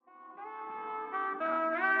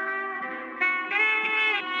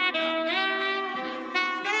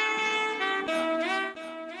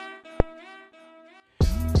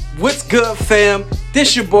What's good, fam?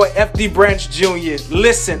 This your boy FD Branch Jr.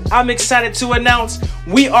 Listen, I'm excited to announce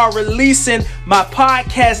we are releasing my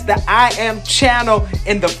podcast, The I Am Channel,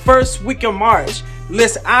 in the first week of March.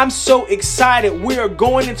 Listen, I'm so excited. We are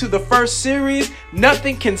going into the first series.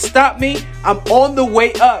 Nothing can stop me. I'm on the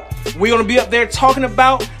way up. We're going to be up there talking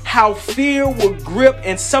about how fear will grip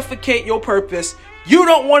and suffocate your purpose. You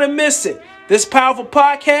don't want to miss it. This powerful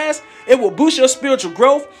podcast, it will boost your spiritual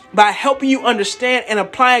growth by helping you understand and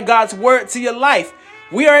applying God's word to your life.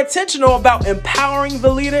 We are intentional about empowering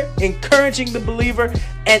the leader, encouraging the believer,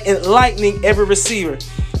 and enlightening every receiver.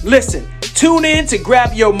 Listen, tune in to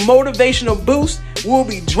grab your motivational boost. We'll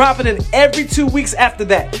be dropping it every 2 weeks after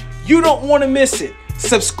that. You don't want to miss it.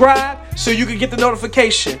 Subscribe so you can get the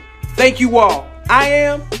notification. Thank you all. I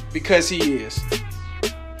am because he is.